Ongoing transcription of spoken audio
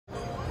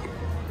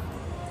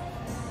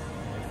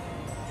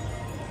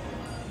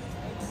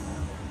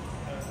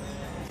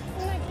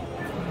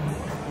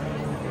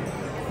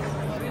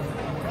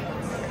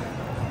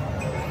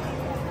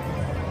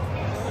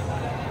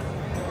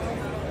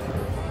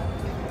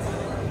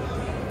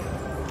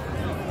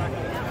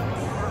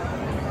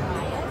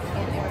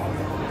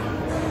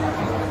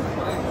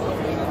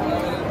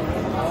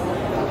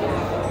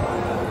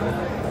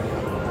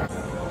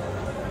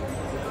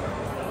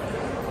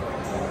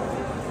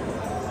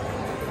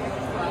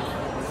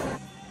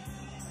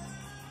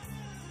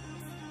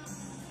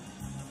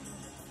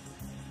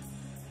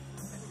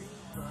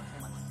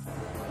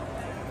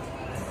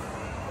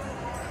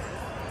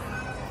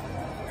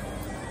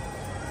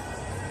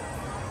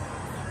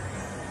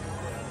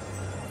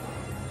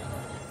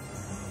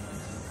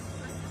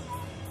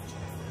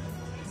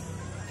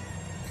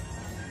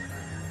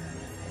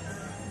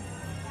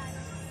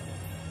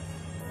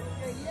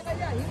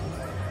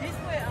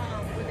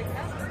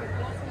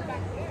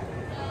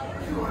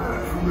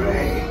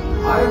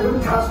I have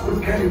been tasked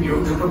with getting you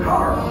to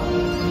Vakara.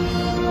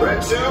 Red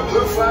 2,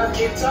 Blue 5,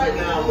 keep tight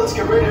now. Let's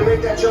get ready to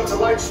make that jump to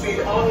light speed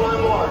on my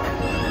mark.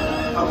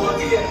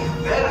 Abuela,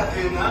 ven a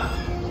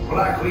pierna.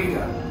 Black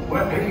Leader,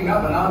 we're picking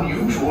up an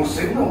unusual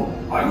signal.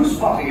 Are you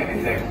spotting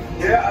anything?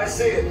 Yeah, I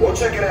see it. We'll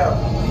check it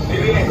out.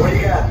 BB-8, what do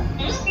you got?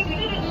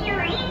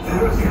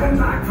 There is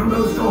contact from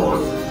those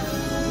doors.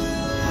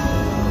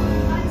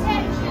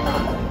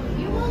 Attention!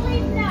 You will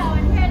leave now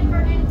and head for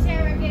an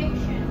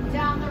interrogation.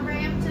 Down the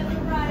ramp to the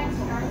right.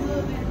 Start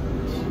moving.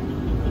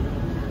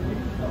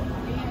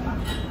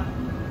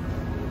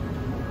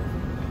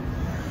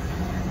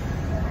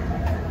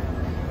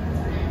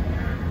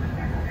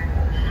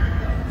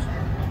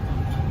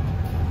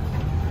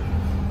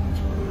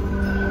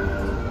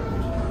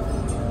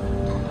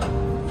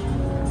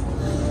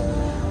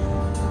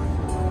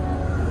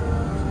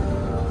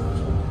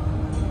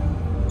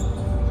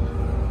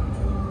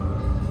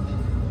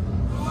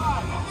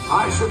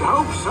 I should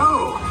hope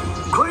so.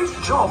 Great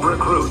job,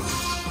 recruits.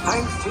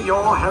 Thanks to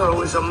your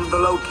heroism, the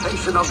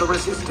location of the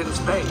resistance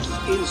base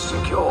is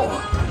secure.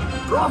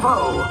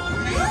 Bravo!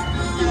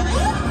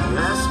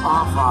 Yes,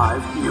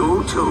 R5,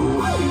 you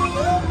too.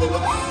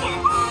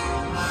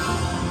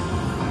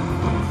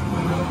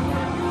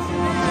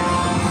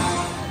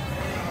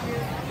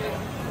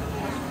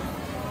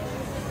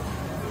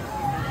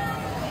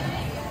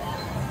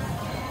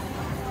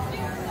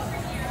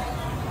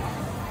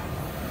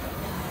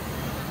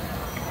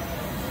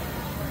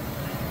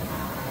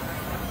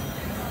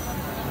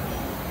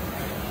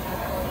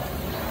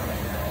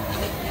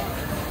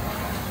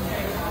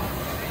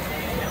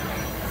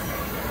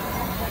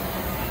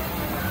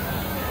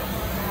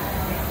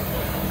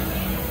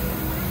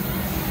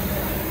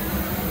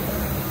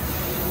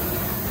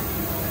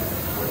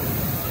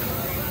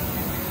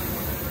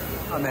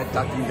 I'm at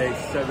docking bay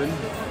 7.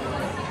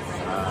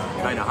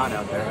 Kind of hot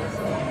out there.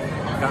 So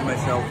got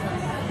myself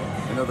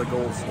another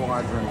Gold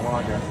Squadron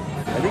lager.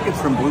 I think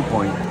it's from Blue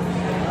Point.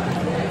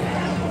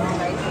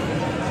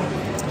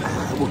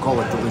 We'll call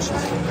it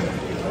delicious,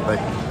 but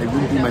it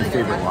wouldn't be my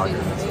favorite lager,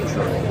 that's for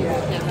sure.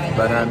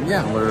 But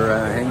yeah, we're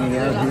hanging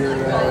out here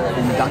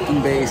in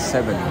docking bay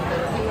 7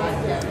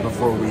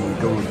 before we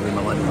go to the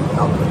Millennium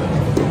Falcon.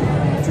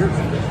 Cheers.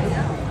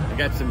 I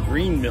got some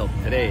green milk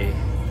today,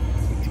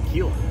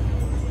 tequila.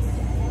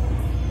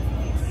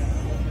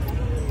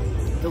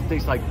 Still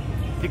tastes like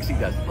pixie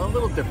dust, well, a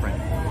little different.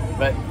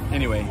 But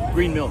anyway,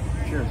 green milk.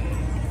 Cheers.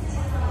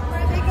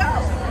 Where'd they go?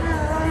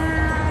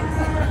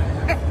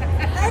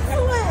 That's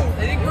the way.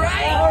 They did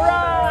great. All right.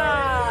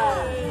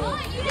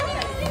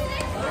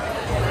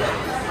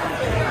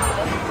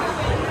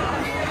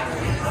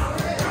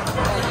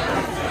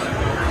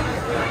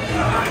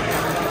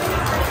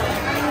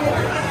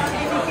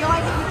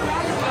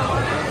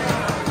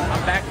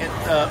 I'm back at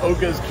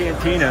Oka's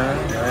Cantina,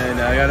 and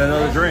I got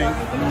another drink.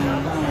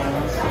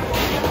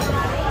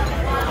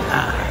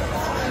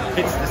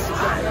 It's the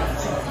side.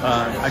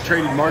 I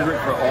traded Margaret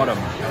for Autumn.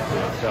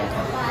 So,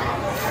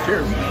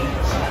 cheers.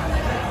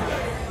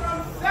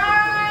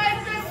 Side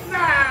to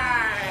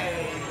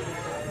side.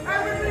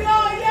 Everybody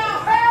all yell,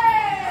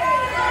 hey!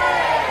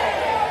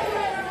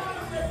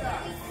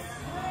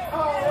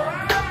 All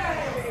right.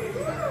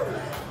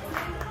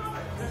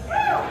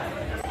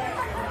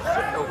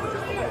 Shift over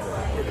just a little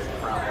bit. It is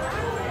proud.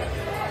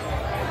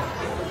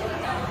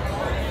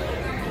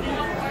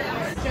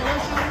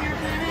 Jealous on your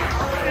planet?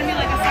 It's gonna be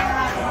like a summer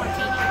hot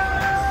martini.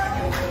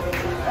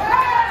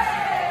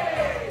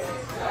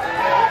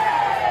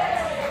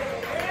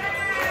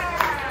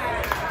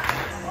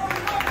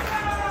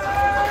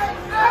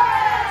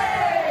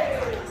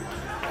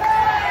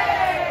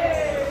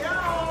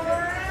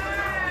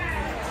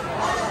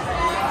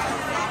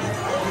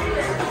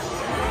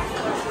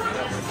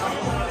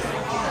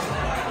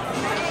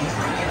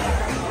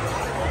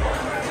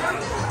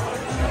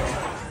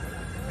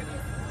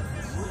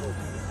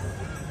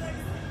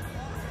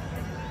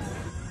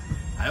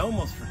 I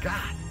almost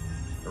forgot.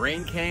 The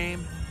rain came.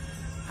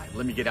 All right,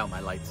 let me get out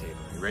my lightsaber.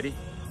 You ready?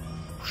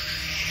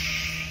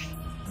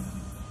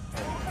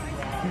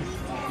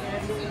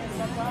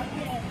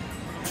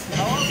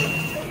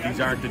 These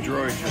aren't the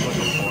droids you're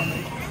looking for.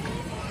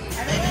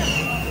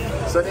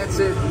 So that's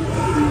it.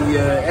 The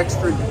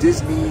extra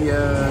Disney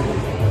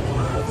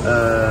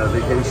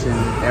vacation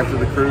after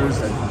the cruise.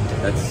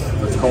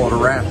 Let's call it a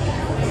wrap.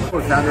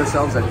 We found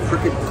ourselves at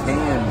Crooked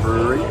Can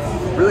Brewery.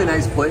 Really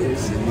nice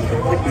place, and you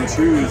can pick and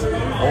choose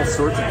all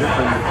sorts of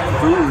different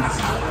foods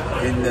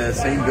in the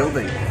same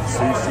building.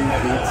 Sushi,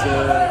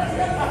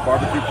 pizza,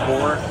 barbecue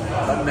pork,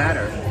 doesn't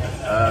matter.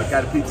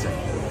 Got a pizza.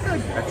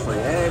 Good, actually.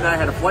 And I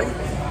had a flight,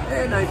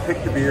 and I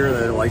picked the beer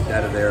that I liked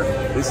out of there.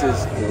 This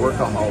is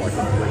Workaholic,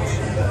 which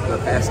the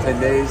past 10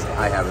 days,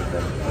 I haven't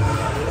been.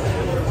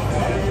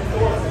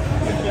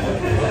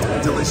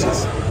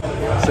 Delicious.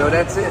 So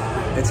that's it.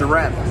 It's a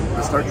wrap.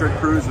 The Star Trek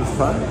cruise was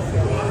fun.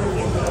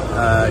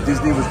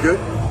 Disney was good.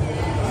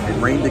 It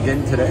rained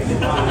again today.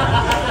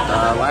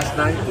 Last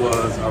night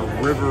was a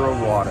river of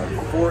water.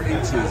 4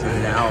 inches in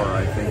an hour,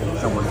 I think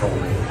someone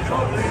told me.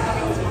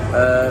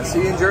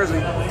 See you in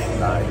Jersey.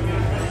 Bye.